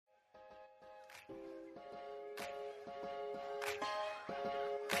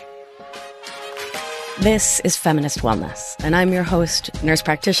This is Feminist Wellness, and I'm your host, nurse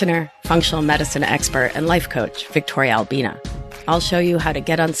practitioner, functional medicine expert, and life coach, Victoria Albina. I'll show you how to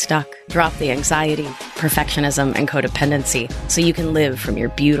get unstuck, drop the anxiety, perfectionism, and codependency so you can live from your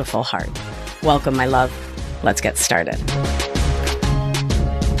beautiful heart. Welcome, my love. Let's get started.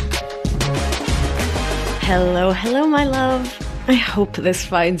 Hello, hello, my love. I hope this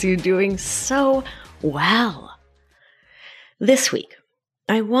finds you doing so well. This week,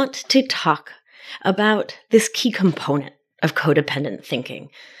 I want to talk about this key component of codependent thinking,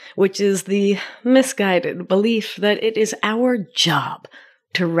 which is the misguided belief that it is our job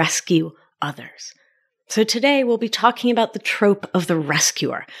to rescue others. So today we'll be talking about the trope of the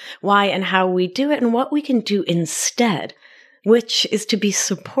rescuer, why and how we do it and what we can do instead, which is to be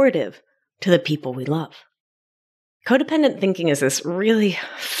supportive to the people we love. Codependent thinking is this really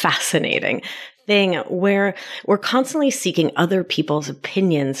fascinating thing where we're constantly seeking other people's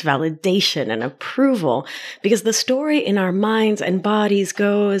opinions, validation, and approval because the story in our minds and bodies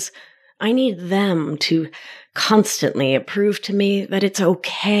goes, I need them to constantly approve to me that it's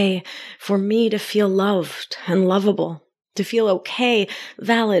okay for me to feel loved and lovable, to feel okay,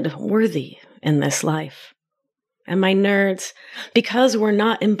 valid, worthy in this life. And my nerds, because we're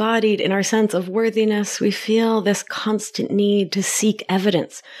not embodied in our sense of worthiness, we feel this constant need to seek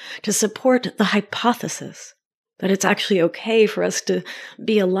evidence, to support the hypothesis that it's actually okay for us to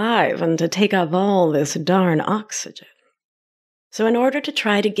be alive and to take up all this darn oxygen. So in order to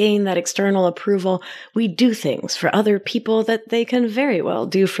try to gain that external approval, we do things for other people that they can very well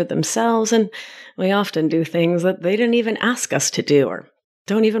do for themselves, and we often do things that they didn't even ask us to do or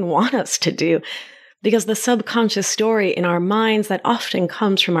don't even want us to do. Because the subconscious story in our minds that often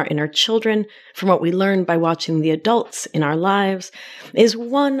comes from our inner children, from what we learn by watching the adults in our lives, is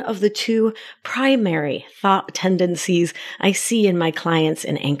one of the two primary thought tendencies I see in my clients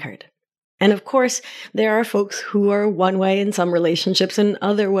in Anchored. And of course, there are folks who are one way in some relationships and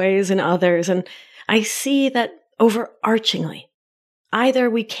other ways in others. And I see that overarchingly, either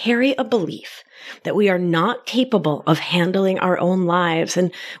we carry a belief that we are not capable of handling our own lives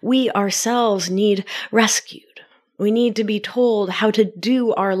and we ourselves need rescued. We need to be told how to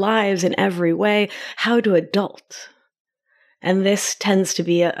do our lives in every way, how to adult. And this tends to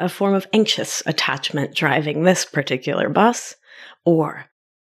be a form of anxious attachment driving this particular bus, or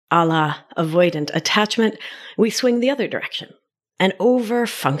a la avoidant attachment, we swing the other direction and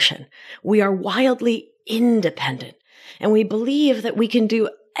overfunction. We are wildly independent. And we believe that we can do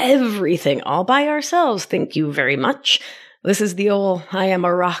everything all by ourselves. Thank you very much. This is the old, I am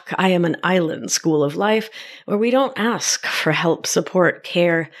a rock, I am an island school of life, where we don't ask for help, support,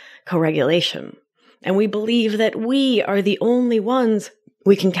 care, co-regulation. And we believe that we are the only ones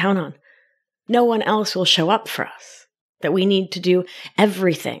we can count on. No one else will show up for us, that we need to do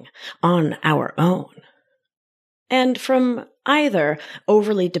everything on our own. And from either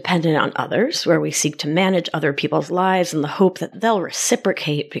overly dependent on others, where we seek to manage other people's lives in the hope that they'll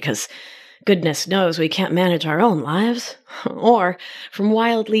reciprocate because goodness knows we can't manage our own lives, or from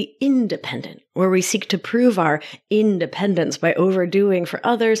wildly independent, where we seek to prove our independence by overdoing for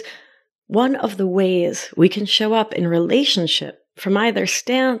others, one of the ways we can show up in relationship from either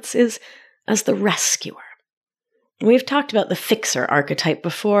stance is as the rescuer. We've talked about the fixer archetype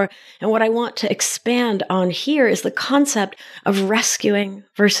before, and what I want to expand on here is the concept of rescuing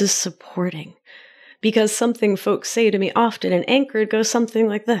versus supporting. Because something folks say to me often in Anchored goes something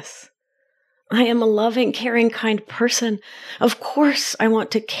like this. I am a loving, caring, kind person. Of course, I want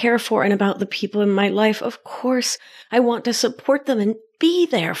to care for and about the people in my life. Of course, I want to support them and be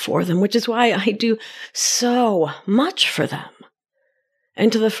there for them, which is why I do so much for them.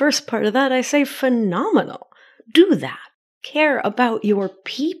 And to the first part of that, I say phenomenal. Do that. Care about your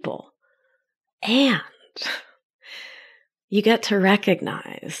people. And you get to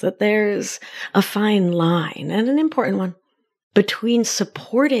recognize that there's a fine line, and an important one, between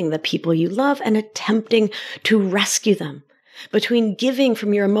supporting the people you love and attempting to rescue them. Between giving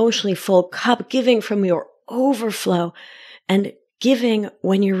from your emotionally full cup, giving from your overflow, and giving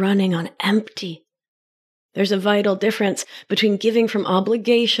when you're running on empty. There's a vital difference between giving from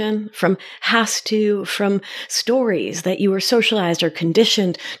obligation, from has to, from stories that you were socialized or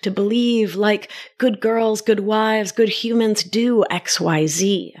conditioned to believe like good girls, good wives, good humans do X, Y,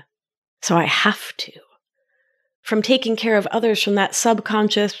 Z. So I have to. From taking care of others from that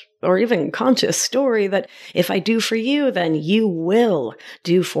subconscious or even conscious story that if I do for you, then you will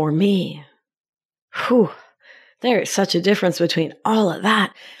do for me. Whew. There is such a difference between all of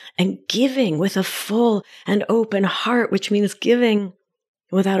that and giving with a full and open heart, which means giving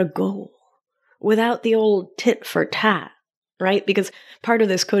without a goal, without the old tit for tat, right? Because part of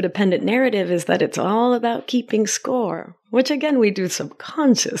this codependent narrative is that it's all about keeping score, which again, we do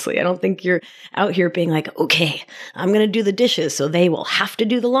subconsciously. I don't think you're out here being like, okay, I'm going to do the dishes, so they will have to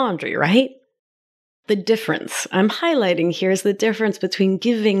do the laundry, right? The difference I'm highlighting here is the difference between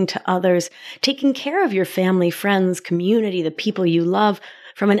giving to others, taking care of your family, friends, community, the people you love,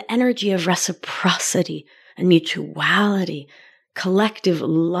 from an energy of reciprocity and mutuality, collective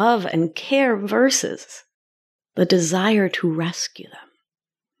love and care versus the desire to rescue them.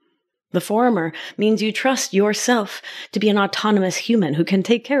 The former means you trust yourself to be an autonomous human who can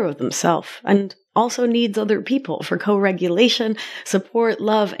take care of themselves and also needs other people for co-regulation, support,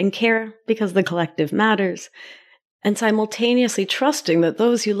 love, and care because the collective matters, and simultaneously trusting that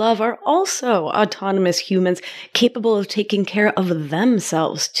those you love are also autonomous humans capable of taking care of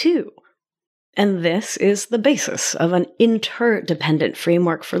themselves too. And this is the basis of an interdependent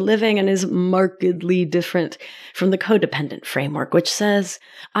framework for living and is markedly different from the codependent framework, which says,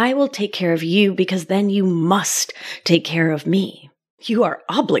 I will take care of you because then you must take care of me. You are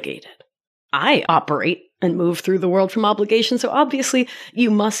obligated. I operate and move through the world from obligation, so obviously you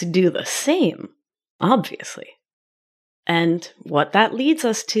must do the same. Obviously. And what that leads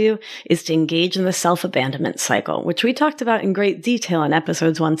us to is to engage in the self-abandonment cycle, which we talked about in great detail in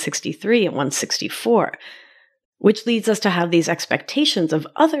episodes 163 and 164, which leads us to have these expectations of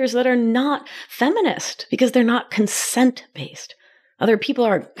others that are not feminist because they're not consent-based. Other people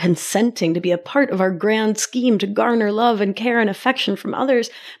are consenting to be a part of our grand scheme to garner love and care and affection from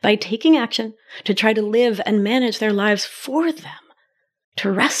others by taking action to try to live and manage their lives for them,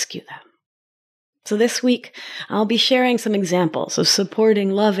 to rescue them. So this week, I'll be sharing some examples of supporting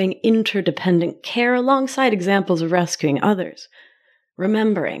loving, interdependent care alongside examples of rescuing others.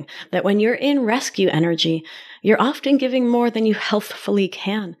 Remembering that when you're in rescue energy, you're often giving more than you healthfully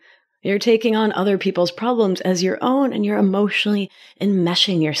can. You're taking on other people's problems as your own, and you're emotionally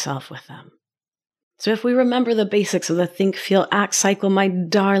enmeshing yourself with them. So if we remember the basics of the think, feel, act cycle, my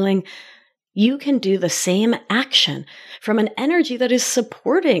darling, you can do the same action from an energy that is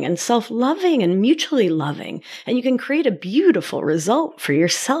supporting and self-loving and mutually loving, and you can create a beautiful result for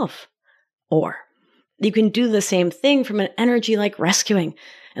yourself. Or you can do the same thing from an energy like rescuing,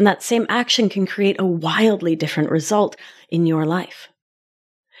 and that same action can create a wildly different result in your life.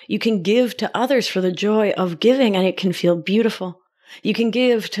 You can give to others for the joy of giving, and it can feel beautiful. You can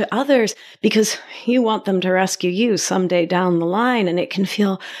give to others because you want them to rescue you someday down the line, and it can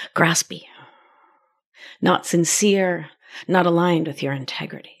feel graspy, not sincere, not aligned with your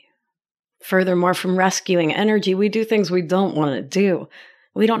integrity. Furthermore, from rescuing energy, we do things we don't want to do.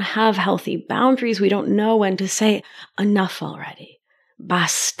 We don't have healthy boundaries. We don't know when to say enough already.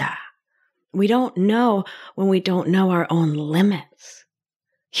 Basta. We don't know when we don't know our own limits.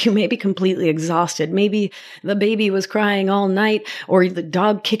 You may be completely exhausted. Maybe the baby was crying all night, or the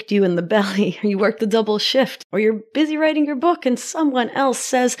dog kicked you in the belly, or you worked a double shift, or you're busy writing your book and someone else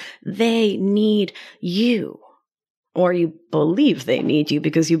says they need you. Or you believe they need you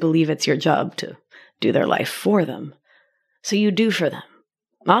because you believe it's your job to do their life for them. So you do for them,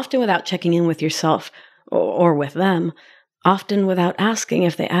 often without checking in with yourself or with them, often without asking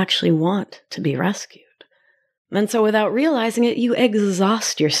if they actually want to be rescued. And so without realizing it, you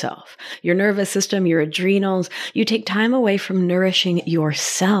exhaust yourself, your nervous system, your adrenals. You take time away from nourishing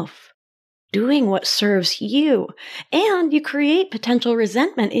yourself, doing what serves you. And you create potential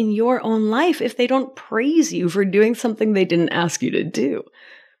resentment in your own life if they don't praise you for doing something they didn't ask you to do.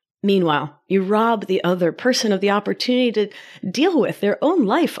 Meanwhile, you rob the other person of the opportunity to deal with their own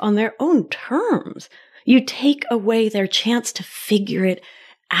life on their own terms. You take away their chance to figure it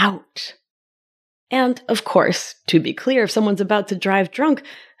out. And, of course, to be clear, if someone's about to drive drunk,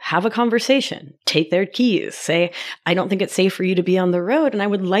 have a conversation, take their keys, say, I don't think it's safe for you to be on the road, and I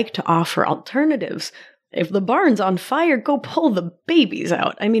would like to offer alternatives. If the barn's on fire, go pull the babies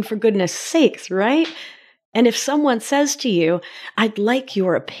out. I mean, for goodness sakes, right? And if someone says to you, I'd like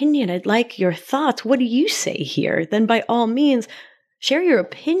your opinion, I'd like your thoughts, what do you say here? Then by all means, share your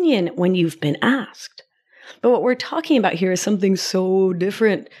opinion when you've been asked. But what we're talking about here is something so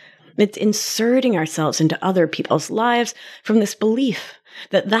different. It's inserting ourselves into other people's lives from this belief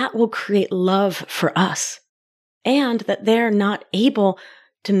that that will create love for us and that they're not able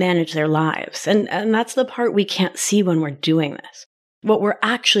to manage their lives. And that's the part we can't see when we're doing this. What we're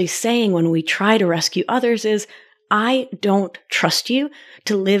actually saying when we try to rescue others is, I don't trust you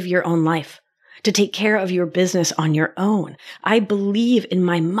to live your own life, to take care of your business on your own. I believe in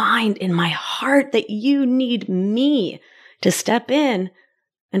my mind, in my heart, that you need me to step in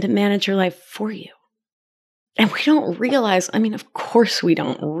and to manage your life for you. And we don't realize, of course we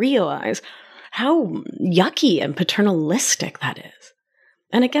don't realize how yucky and paternalistic that is.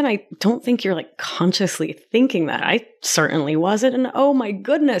 And again, I don't think you're consciously thinking that. I certainly wasn't. And oh my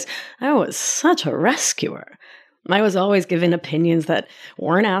goodness, I was such a rescuer. I was always given opinions that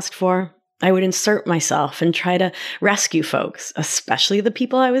weren't asked for. I would insert myself and try to rescue folks, especially the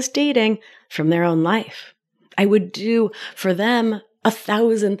people I was dating, from their own life. I would do for them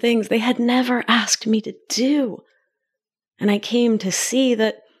 1,000 things they had never asked me to do. And I came to see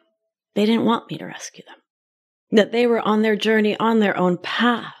that they didn't want me to rescue them, that they were on their journey on their own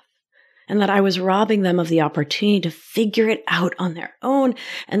path, and that I was robbing them of the opportunity to figure it out on their own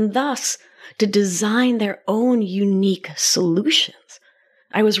and thus to design their own unique solutions.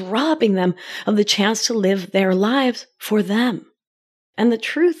 I was robbing them of the chance to live their lives for them. And the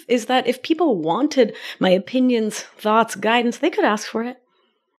truth is that if people wanted my opinions, thoughts, guidance, they could ask for it.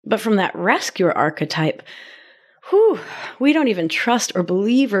 But from that rescuer archetype, we don't even trust or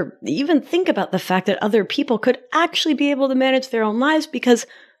believe or even think about the fact that other people could actually be able to manage their own lives because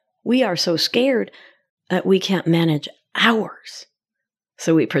we are so scared that we can't manage ours.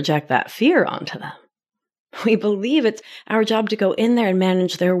 So we project that fear onto them. We believe it's our job to go in there and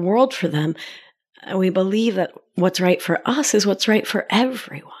manage their world for them. And we believe that what's right for us is what's right for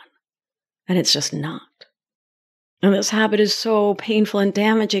everyone. And it's just not. And this habit is so painful and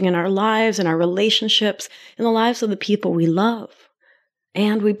damaging in our lives and our relationships, in the lives of the people we love.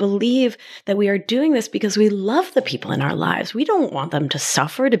 And we believe that we are doing this because we love the people in our lives. We don't want them to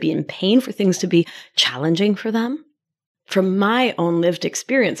suffer, to be in pain, for things to be challenging for them. From my own lived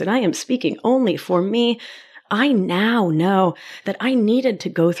experience, and I am speaking only for me, I now know that I needed to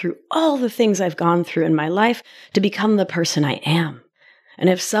go through all the things I've gone through in my life to become the person I am. And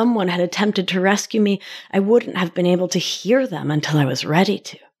if someone had attempted to rescue me, I wouldn't have been able to hear them until I was ready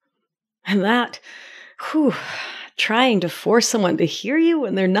to. And that, trying to force someone to hear you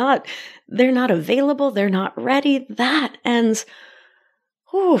when they're not available, they're not ready, that ends,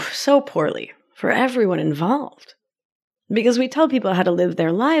 so poorly for everyone involved. Because we tell people how to live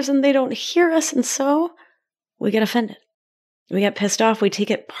their lives and they don't hear us, and so we get offended. We get pissed off. We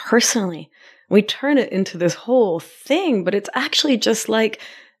take it personally. We turn it into this whole thing, but it's actually just like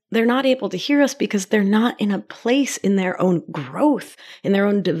they're not able to hear us because they're not in a place in their own growth, in their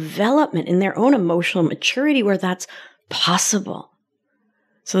own development, in their own emotional maturity where that's possible.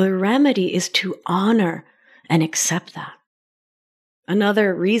 So the remedy is to honor and accept that.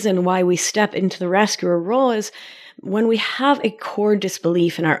 Another reason why we step into the rescuer role is when we have a core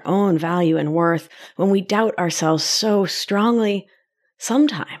disbelief in our own value and worth, when we doubt ourselves so strongly,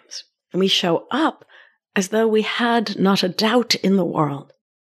 sometimes we show up as though we had not a doubt in the world.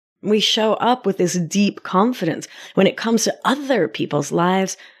 We show up with this deep confidence when it comes to other people's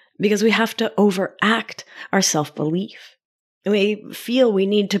lives because we have to overact our self-belief. We feel we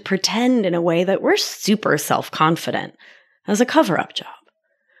need to pretend in a way that we're super self-confident as a cover-up job.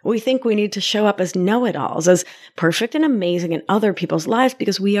 We think we need to show up as know-it-alls, as perfect and amazing in other people's lives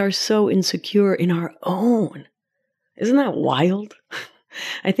because we are so insecure in our own. Isn't that wild?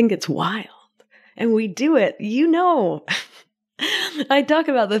 I think it's wild. And we do it, I talk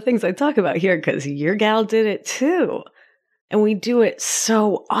about the things I talk about here because your gal did it too. And we do it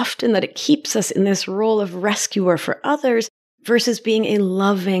so often that it keeps us in this role of rescuer for others versus being a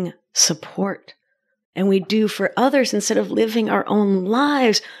loving support. And we do for others instead of living our own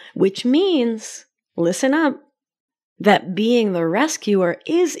lives, which means, listen up, that being the rescuer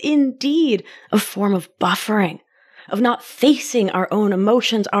is indeed a form of buffering, of not facing our own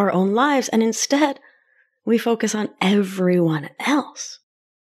emotions, our own lives, and instead we focus on everyone else.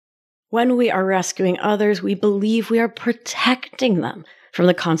 When we are rescuing others, we believe we are protecting them from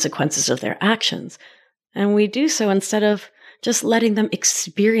the consequences of their actions, and we do so instead of just letting them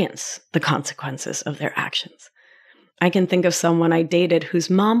experience the consequences of their actions. I can think of someone I dated whose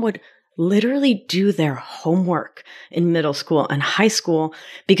mom would literally do their homework in middle school and high school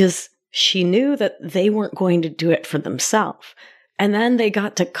because she knew that they weren't going to do it for themselves. And then they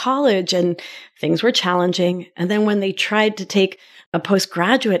got to college and things were challenging. And then when they tried to take a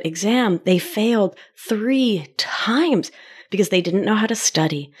postgraduate exam, they failed 3 times. Because they didn't know how to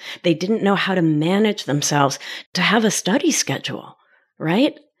study. They didn't know how to manage themselves, to have a study schedule,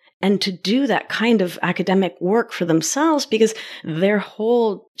 right? And to do that kind of academic work for themselves because their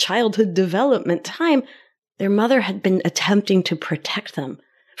whole childhood development time, their mother had been attempting to protect them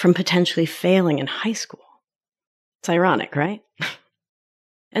from potentially failing in high school. It's ironic, right?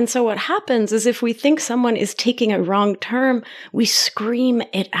 And so what happens is if we think someone is taking a wrong turn, we scream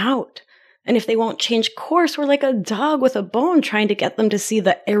it out. And if they won't change course, we're like a dog with a bone trying to get them to see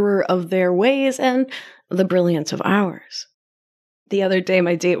the error of their ways and the brilliance of ours. The other day,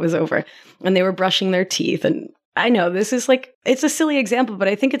 my date was over and they were brushing their teeth. And I know this is it's a silly example, but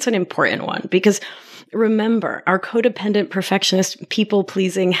I think it's an important one because remember, our codependent, perfectionist,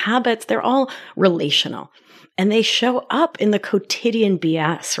 people-pleasing habits, they're all relational. And they show up in the quotidian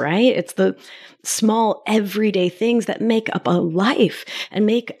BS, right? It's the small everyday things that make up a life and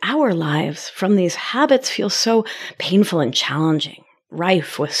make our lives from these habits feel so painful and challenging,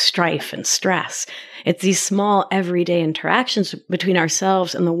 rife with strife and stress. It's these small everyday interactions between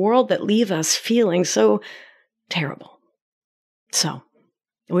ourselves and the world that leave us feeling so terrible. So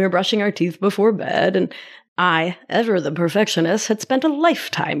we were brushing our teeth before bed, and I, ever the perfectionist, had spent a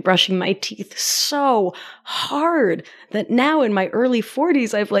lifetime brushing my teeth so hard that now in my early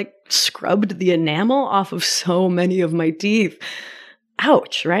 40s, I've scrubbed the enamel off of so many of my teeth.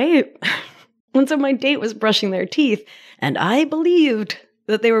 Ouch, right? And so my date was brushing their teeth, and I believed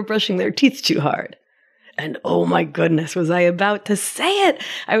that they were brushing their teeth too hard. And oh my goodness, was I about to say it?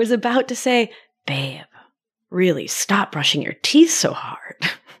 I was about to say, babe, really stop brushing your teeth so hard.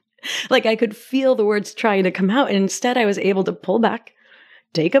 I could feel the words trying to come out, and instead I was able to pull back,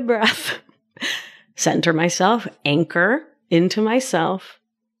 take a breath, center myself, anchor into myself,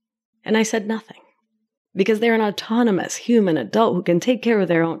 and I said nothing. Because they're an autonomous human adult who can take care of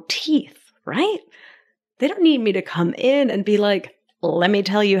their own teeth, right? They don't need me to come in and be like, let me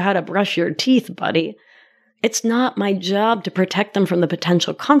tell you how to brush your teeth, buddy. It's not my job to protect them from the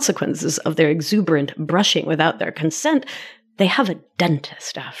potential consequences of their exuberant brushing without their consent. They have a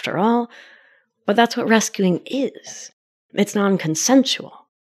dentist, after all. But that's what rescuing is. It's non-consensual.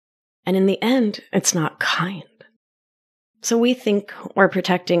 And in the end, it's not kind. So we think we're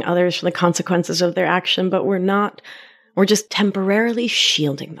protecting others from the consequences of their action, but we're not. We're just temporarily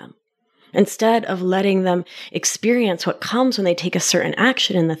shielding them. Instead of letting them experience what comes when they take a certain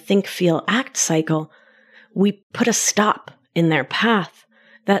action in the think, feel, act cycle, we put a stop in their path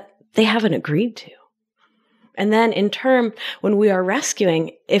that they haven't agreed to. And then in turn, when we are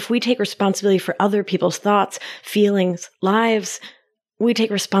rescuing, if we take responsibility for other people's thoughts, feelings, lives, we take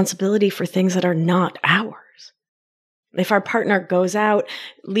responsibility for things that are not ours. If our partner goes out,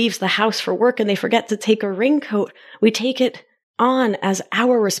 leaves the house for work, and they forget to take a raincoat, we take it on as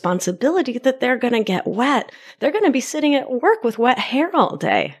our responsibility that they're going to get wet. They're going to be sitting at work with wet hair all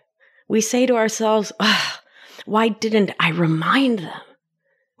day. We say to ourselves, why didn't I remind them?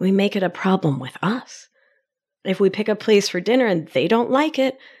 We make it a problem with us. If we pick a place for dinner and they don't like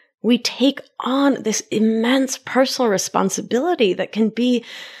it, we take on this immense personal responsibility that can be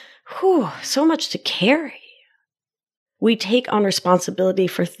so much to carry. We take on responsibility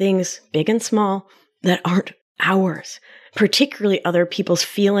for things big and small that aren't ours, particularly other people's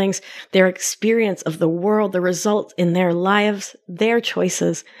feelings, their experience of the world, the result in their lives, their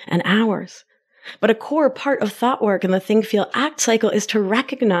choices, and ours. But a core part of thought work in the think, feel, act cycle is to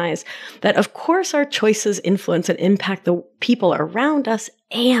recognize that, of course, our choices influence and impact the people around us,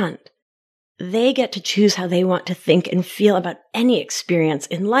 and they get to choose how they want to think and feel about any experience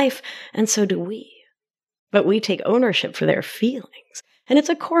in life, and so do we. But we take ownership for their feelings. And it's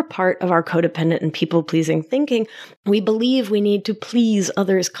a core part of our codependent and people-pleasing thinking. We believe we need to please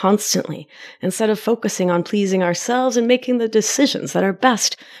others constantly, instead of focusing on pleasing ourselves and making the decisions that are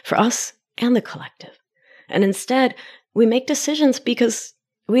best for us and the collective. And instead, we make decisions because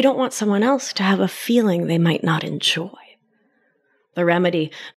we don't want someone else to have a feeling they might not enjoy. The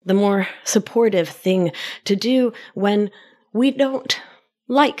remedy, the more supportive thing to do when we don't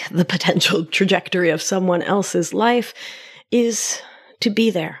like the potential trajectory of someone else's life, is to be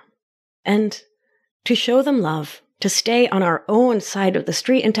there and to show them love, to stay on our own side of the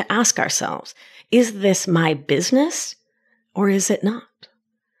street and to ask ourselves, is this my business or is it not?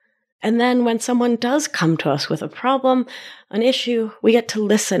 And then when someone does come to us with a problem, an issue, we get to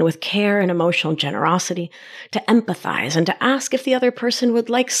listen with care and emotional generosity, to empathize and to ask if the other person would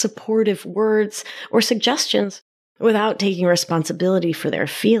like supportive words or suggestions without taking responsibility for their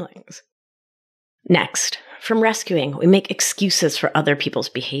feelings. Next, from rescuing, we make excuses for other people's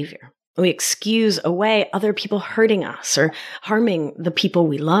behavior. We excuse away other people hurting us or harming the people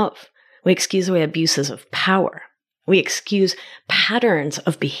we love. We excuse away abuses of power. We excuse patterns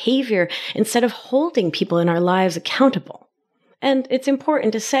of behavior instead of holding people in our lives accountable. And it's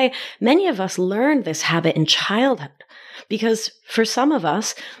important to say, many of us learned this habit in childhood because for some of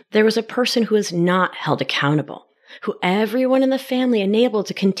us, there was a person who was not held accountable, who everyone in the family enabled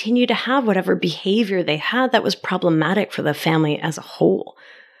to continue to have whatever behavior they had that was problematic for the family as a whole.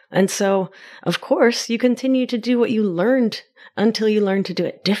 And so, of course, you continue to do what you learned until you learn to do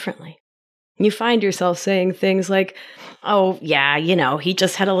it differently. You find yourself saying things like, oh, yeah, he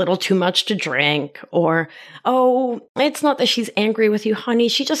just had a little too much to drink. Or, oh, it's not that she's angry with you, honey.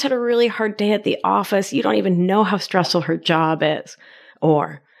 She just had a really hard day at the office. You don't even know how stressful her job is.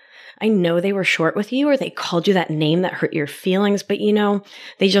 Or, I know they were short with you, or they called you that name that hurt your feelings, but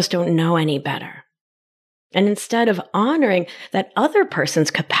they just don't know any better. And instead of honoring that other person's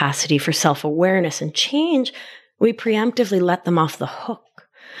capacity for self-awareness and change, we preemptively let them off the hook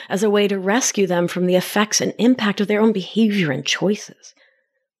as a way to rescue them from the effects and impact of their own behavior and choices.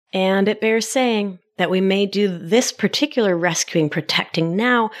 And it bears saying that we may do this particular rescuing, protecting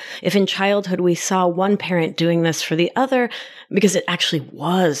now if in childhood we saw one parent doing this for the other because it actually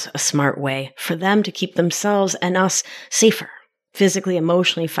was a smart way for them to keep themselves and us safer, physically,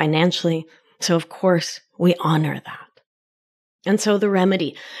 emotionally, financially. So of course, we honor that. And so the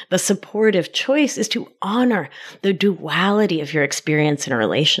remedy, the supportive choice, is to honor the duality of your experience in a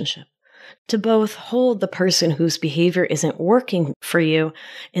relationship, to both hold the person whose behavior isn't working for you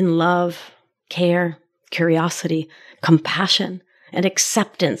in love, care, curiosity, compassion, and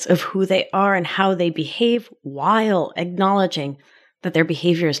acceptance of who they are and how they behave while acknowledging that their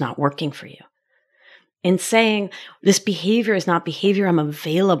behavior is not working for you. In saying, this behavior is not behavior I'm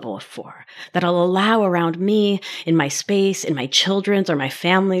available for, that I'll allow around me, in my space, in my children's or my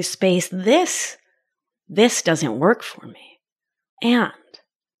family's space, this doesn't work for me. And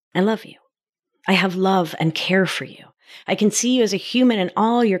I love you. I have love and care for you. I can see you as a human in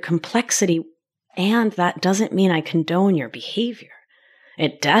all your complexity, and that doesn't mean I condone your behavior.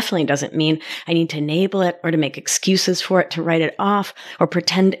 It definitely doesn't mean I need to enable it or to make excuses for it, to write it off, or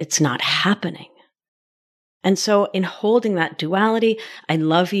pretend it's not happening. And so in holding that duality, I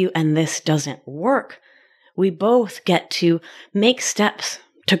love you and this doesn't work, we both get to make steps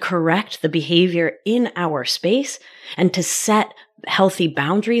to correct the behavior in our space and to set healthy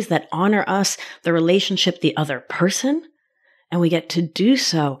boundaries that honor us, the relationship, the other person. And we get to do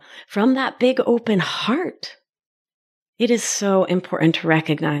so from that big open heart. It is so important to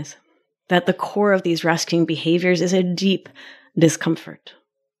recognize that the core of these rescuing behaviors is a deep discomfort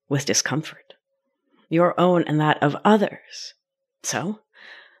with discomfort, your own and that of others. So,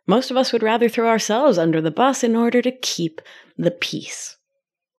 most of us would rather throw ourselves under the bus in order to keep the peace.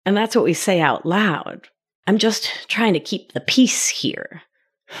 And that's what we say out loud. I'm just trying to keep the peace here.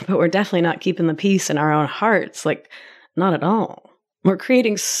 But we're definitely not keeping the peace in our own hearts. Not at all. We're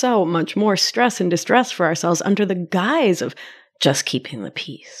creating so much more stress and distress for ourselves under the guise of just keeping the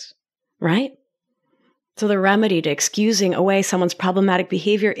peace, right? So the remedy to excusing away someone's problematic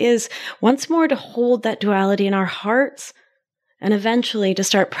behavior is once more to hold that duality in our hearts and eventually to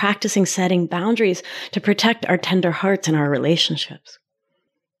start practicing setting boundaries to protect our tender hearts and our relationships.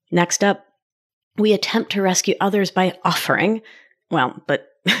 Next up, we attempt to rescue others by offering, but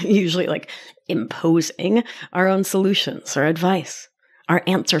usually imposing our own solutions or advice, our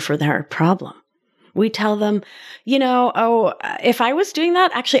answer for their problem. We tell them, if I was doing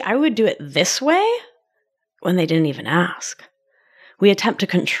that, actually, I would do it this way, when they didn't even ask. We attempt to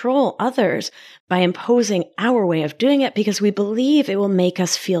control others by imposing our way of doing it because we believe it will make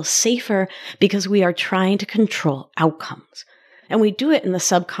us feel safer because we are trying to control outcomes. And we do it in the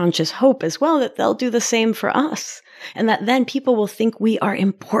subconscious hope as well that they'll do the same for us. And that then people will think we are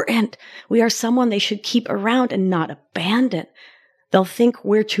important. We are someone they should keep around and not abandon. They'll think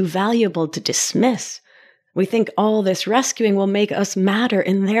we're too valuable to dismiss. We think all this rescuing will make us matter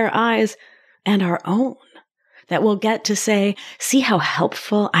in their eyes and our own. That we'll get to say, see how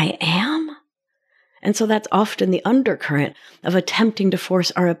helpful I am? And so that's often the undercurrent of attempting to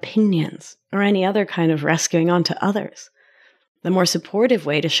force our opinions or any other kind of rescuing onto others. The more supportive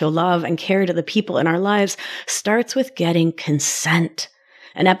way to show love and care to the people in our lives starts with getting consent.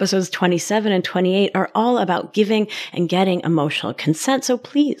 And episodes 27 and 28 are all about giving and getting emotional consent. So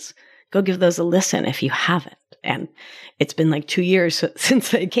please go give those a listen if you haven't. And it's been 2 years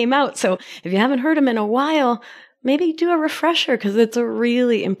since they came out. So if you haven't heard them in a while, maybe do a refresher because it's a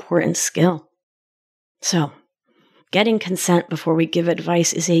really important skill. So getting consent before we give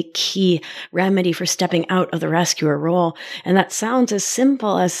advice is a key remedy for stepping out of the rescuer role. And that sounds as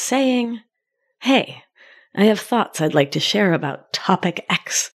simple as saying, hey, I have thoughts I'd like to share about topic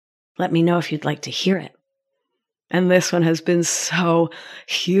X. Let me know if you'd like to hear it. And this one has been so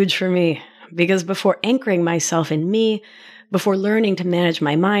huge for me because before anchoring myself in me, before learning to manage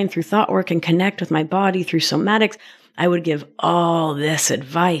my mind through thought work and connect with my body through somatics, I would give all this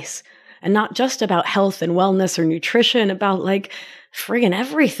advice. And not just about health and wellness or nutrition, about friggin'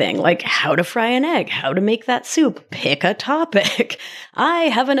 everything, like how to fry an egg, how to make that soup, pick a topic. I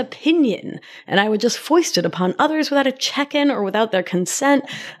have an opinion, and I would just foist it upon others without a check-in or without their consent.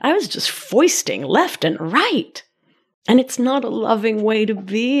 I was just foisting left and right. And it's not a loving way to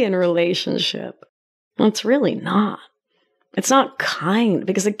be in a relationship. It's really not. It's not kind,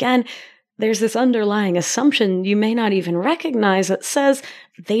 because again, there's this underlying assumption you may not even recognize that says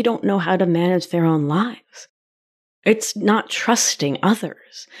they don't know how to manage their own lives. It's not trusting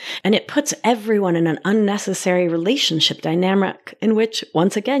others, and it puts everyone in an unnecessary relationship dynamic in which,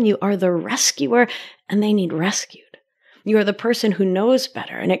 once again, you are the rescuer and they need rescued. You are the person who knows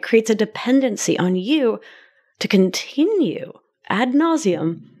better, and it creates a dependency on you to continue ad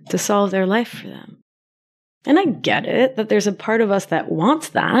nauseum to solve their life for them. And I get it that there's a part of us that wants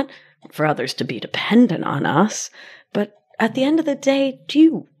that, for others to be dependent on us, but at the end of the day, do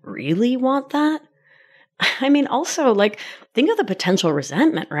you really want that? I mean, also, think of the potential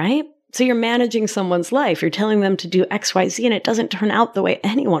resentment, right? So you're managing someone's life. You're telling them to do X, Y, Z, and it doesn't turn out the way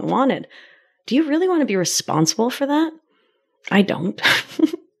anyone wanted. Do you really want to be responsible for that? I don't.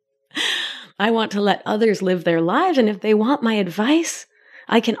 I want to let others live their lives, and if they want my advice,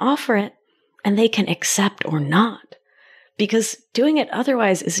 I can offer it, and they can accept or not. Because doing it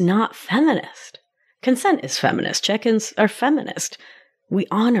otherwise is not feminist. Consent is feminist. Check-ins are feminist. We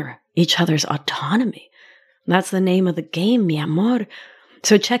honor each other's autonomy. That's the name of the game, mi amor.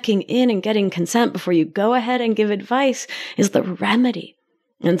 So checking in and getting consent before you go ahead and give advice is the remedy.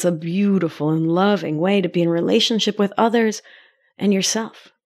 And it's a beautiful and loving way to be in relationship with others and yourself.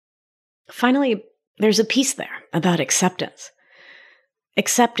 Finally, there's a piece there about acceptance.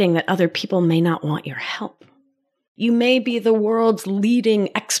 Accepting that other people may not want your help. You may be the world's leading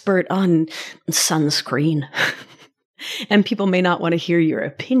expert on sunscreen, and people may not want to hear your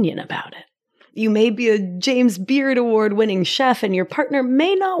opinion about it. You may be a James Beard Award-winning chef, and your partner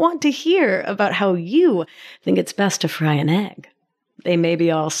may not want to hear about how you think it's best to fry an egg. They may be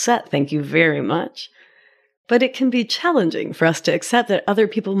all set, thank you very much. But it can be challenging for us to accept that other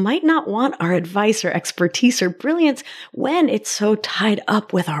people might not want our advice or expertise or brilliance when it's so tied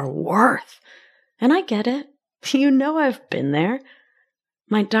up with our worth. And I get it. You know I've been there.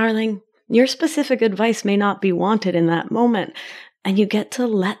 My darling, your specific advice may not be wanted in that moment, and you get to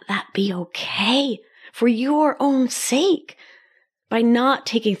let that be okay for your own sake. By not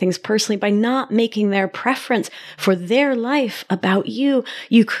taking things personally, by not making their preference for their life about you,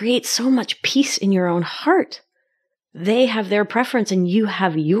 you create so much peace in your own heart. They have their preference and you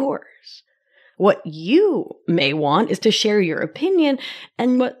have yours. What you may want is to share your opinion,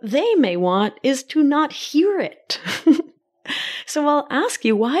 and what they may want is to not hear it. So I'll ask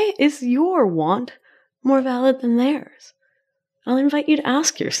you, why is your want more valid than theirs? I'll invite you to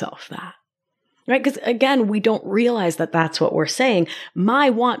ask yourself that. Right? Because again, we don't realize that that's what we're saying. My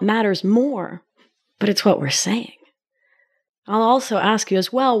want matters more, but it's what we're saying. I'll also ask you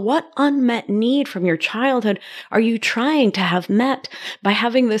as well, what unmet need from your childhood are you trying to have met by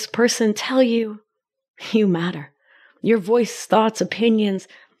having this person tell you, you matter? Your voice, thoughts, opinions,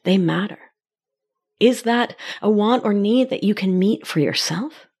 they matter. Is that a want or need that you can meet for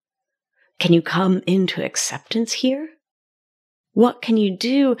yourself? Can you come into acceptance here? What can you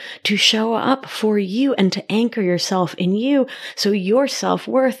do to show up for you and to anchor yourself in you so your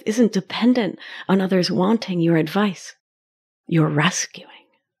self-worth isn't dependent on others wanting your advice? You're rescuing.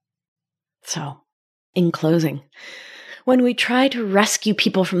 So, in closing, when we try to rescue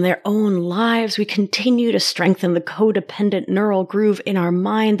people from their own lives, we continue to strengthen the codependent neural groove in our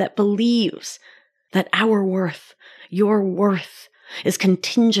mind that believes that our worth, your worth, is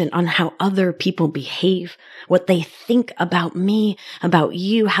contingent on how other people behave, what they think about me, about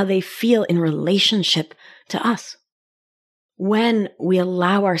you, how they feel in relationship to us. When we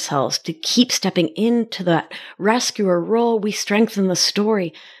allow ourselves to keep stepping into that rescuer role, we strengthen the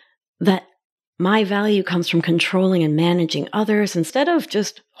story that my value comes from controlling and managing others instead of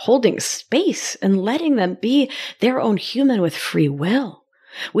just holding space and letting them be their own human with free will.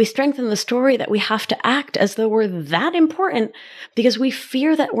 We strengthen the story that we have to act as though we're that important because we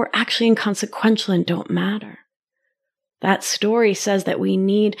fear that we're actually inconsequential and don't matter. That story says that we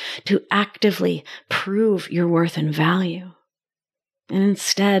need to actively prove your worth and value. And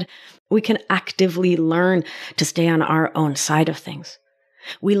instead, we can actively learn to stay on our own side of things.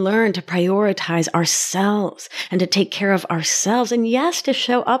 We learn to prioritize ourselves and to take care of ourselves. And yes, to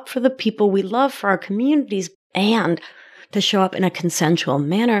show up for the people we love, for our communities, and to show up in a consensual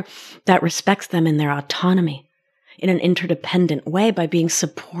manner that respects them in their autonomy, in an interdependent way by being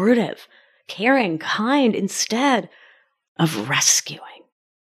supportive, caring, kind, instead of rescuing.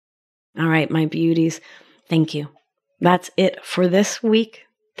 All right, my beauties, thank you. That's it for this week.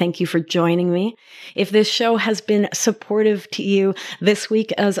 Thank you for joining me. If this show has been supportive to you this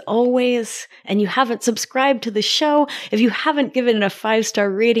week, as always, and you haven't subscribed to the show, if you haven't given it a 5-star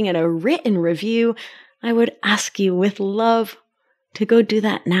rating and a written review, I would ask you with love to go do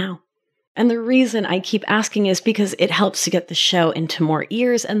that now. And the reason I keep asking is because it helps to get the show into more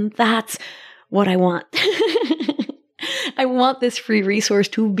ears, and that's what I want. I want this free resource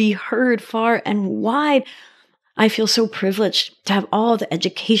to be heard far and wide. I feel so privileged to have all the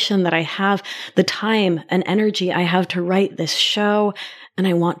education that I have, the time and energy I have to write this show, and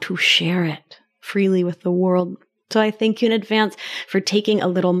I want to share it freely with the world. So I thank you in advance for taking a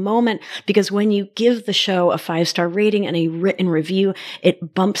little moment, because when you give the show a 5-star rating and a written review,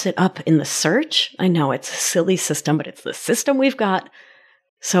 it bumps it up in the search. I know it's a silly system, but it's the system we've got.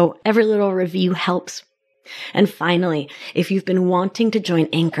 So every little review helps. And finally, if you've been wanting to join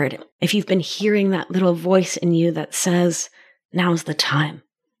Anchored, if you've been hearing that little voice in you that says, now's the time,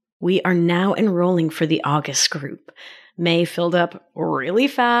 we are now enrolling for the August group. May filled up really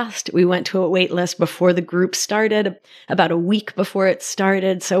fast. We went to a wait list before the group started, about a week before it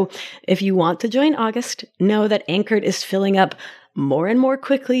started. So if you want to join August, know that Anchored is filling up more and more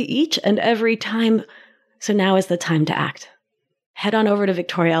quickly each and every time. So now is the time to act. Head on over to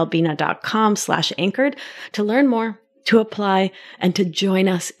victoriaalbina.com/anchored to learn more, to apply, and to join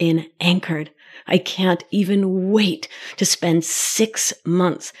us in Anchored. I can't even wait to spend 6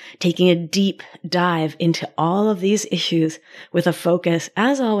 months taking a deep dive into all of these issues with a focus,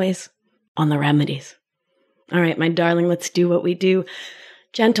 as always, on the remedies. All right, my darling, let's do what we do.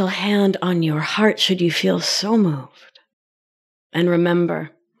 Gentle hand on your heart should you feel so moved. And remember,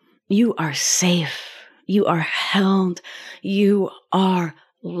 you are safe. You are held. You are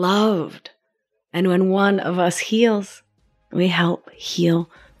loved. And when one of us heals, we help heal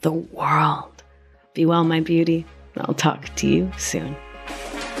the world. Be well, my beauty. I'll talk to you soon.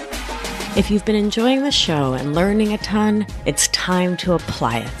 If you've been enjoying the show and learning a ton, it's time to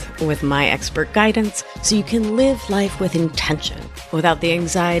apply it with my expert guidance so you can live life with intention without the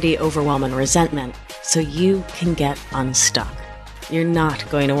anxiety, overwhelm, and resentment, so you can get unstuck. You're not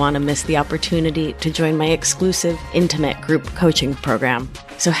going to want to miss the opportunity to join my exclusive, intimate group coaching program.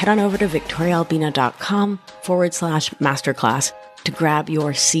 So head on over to victoriaalbina.com/masterclass to grab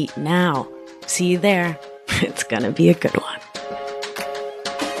your seat now. See you there. It's going to be a good one.